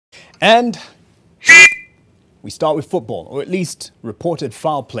And we start with football, or at least reported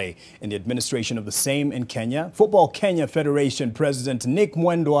foul play in the administration of the same in Kenya. Football Kenya Federation President Nick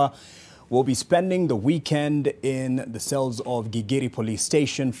Mwendwa will be spending the weekend in the cells of Gigiri Police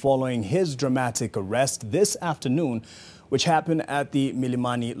Station following his dramatic arrest this afternoon, which happened at the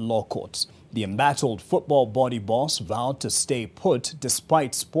Milimani Law Courts. The embattled football body boss vowed to stay put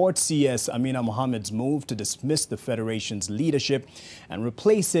despite Sports CS Amina Mohammed's move to dismiss the federation's leadership and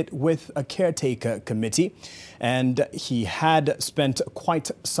replace it with a caretaker committee. And he had spent quite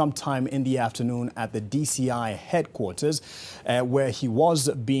some time in the afternoon at the DCI headquarters where he was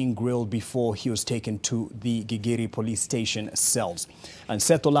being grilled before he was taken to the Gigiri Police Station cells. And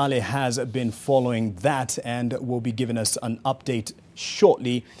Setolale has been following that and will be giving us an update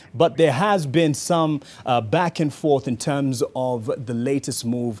shortly, but there has been some back and forth in terms of the latest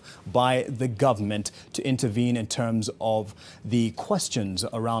move by the government to intervene in terms of the questions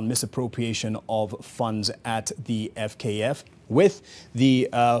around misappropriation of funds at the FKF, with the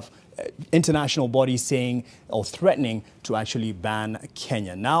international body saying or threatening to actually ban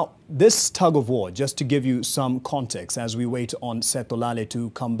Kenya. Now, this tug of war, just to give you some context as we wait on Setolale to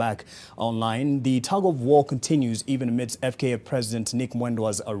come back online, the tug of war continues even amidst FKF President Nick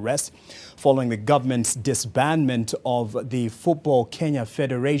Mwendwa's arrest following the government's disbandment of the Football Kenya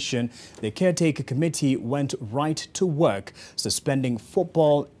Federation. The caretaker committee went right to work suspending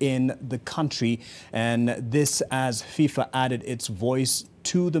football in the country, and this as FIFA added its voice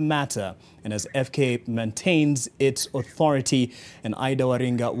to the matter and as FK maintains its authority. And Ida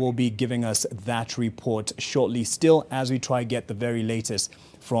Waringa will be giving us that report shortly, still as we try to get the very latest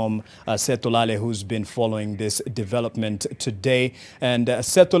from Setolale, who's been following this development today. And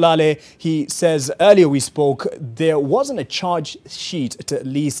Setolale, he says earlier we spoke, there wasn't a charge sheet to at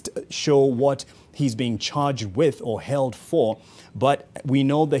least show what he's being charged with or held for. But we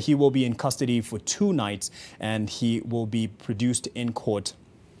know that he will be in custody for 2 nights and he will be produced in court.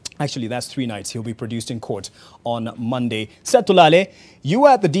 Actually, that's 3 nights. He'll be produced in court on Monday. Setolale, you were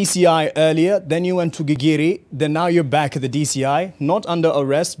at the DCI earlier, then you went to Gigiri, then now you're back at the DCI, not under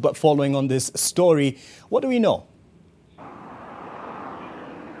arrest, but following on this story. What do we know?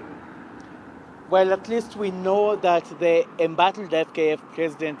 Well, at least we know that the embattled FKF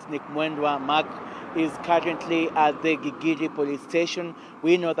President Nick Mwendwa Mark is currently at the Gigiri Police Station.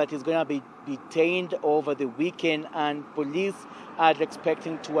 We know that he's going to be detained over the weekend, and police are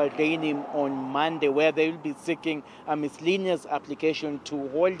expecting to arraign him on Monday, where they will be seeking a miscellaneous application to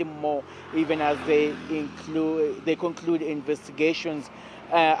hold him more, even as they conclude investigations.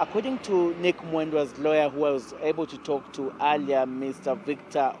 According to Nick Mwendwa's lawyer, who I was able to talk to earlier, Mr.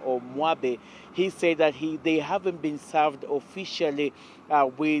 Victor Omwabe, he said that they haven't been served officially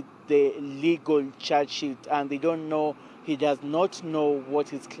with the legal charge sheet, and they don't know. He does not know what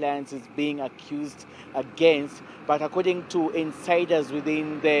his client is being accused against. But according to insiders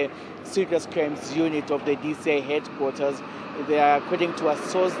within the Serious Crimes Unit of the DCI headquarters, according to a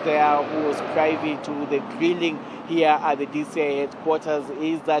source there who was privy to the grilling here at the DCI headquarters,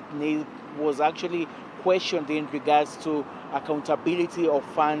 is that Nick was actually questioned in regards to accountability of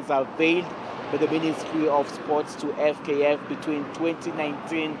funds availed by the Ministry of Sports to FKF between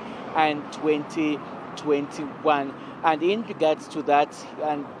 2019 and 2021. And in regards to that,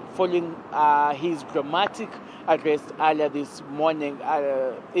 and following his dramatic arrest earlier this morning,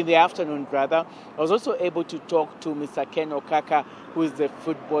 in the afternoon rather, I was also able to talk to Mr. Ken Okaka, who is the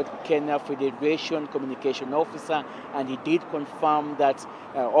Football Kenya Federation Communication Officer, and he did confirm that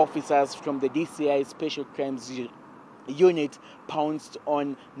officers from the DCI Special Crimes Unit pounced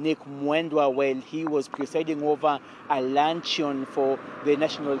on Nick Mwendwa while he was presiding over a luncheon for the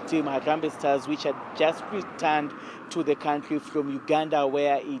national team Harambee Stars, which had just returned to the country from Uganda,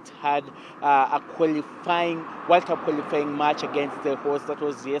 where it had a World Cup qualifying match against the host. That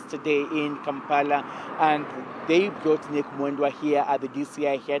was yesterday in Kampala, and they brought Nick Mwendwa here at the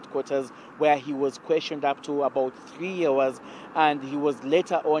DCI headquarters, where he was questioned up to about 3 hours, and he was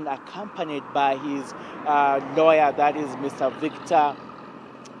later on accompanied by his lawyer, that is Mr. Victor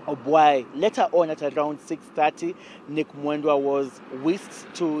Obwai. Later on at around 6:30, Nick Mwendwa was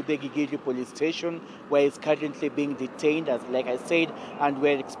whisked to the Gigiri Police Station, where he's currently being detained, as like I said, and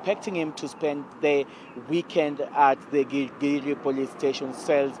we're expecting him to spend the weekend at the Gigiri Police Station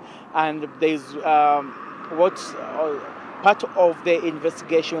cells. And there's part of the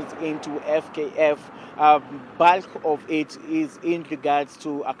investigations into FKF, bulk of it is in regards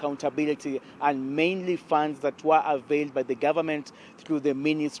to accountability and mainly funds that were availed by the government through the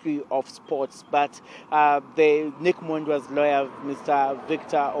Ministry of Sports. But the Nick Mwendwa's lawyer, Mr.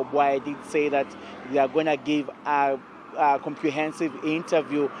 Victor Obwai, did say that they are going to give a comprehensive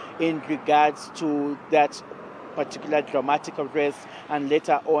interview in regards to that particular dramatic arrest, and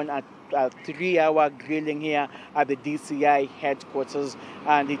later on a 3-hour grilling here at the DCI headquarters.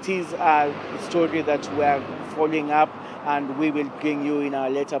 And it is a story that we are following up, and we will bring you in our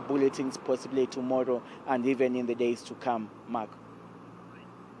later bulletins, possibly tomorrow and even in the days to come, Mark.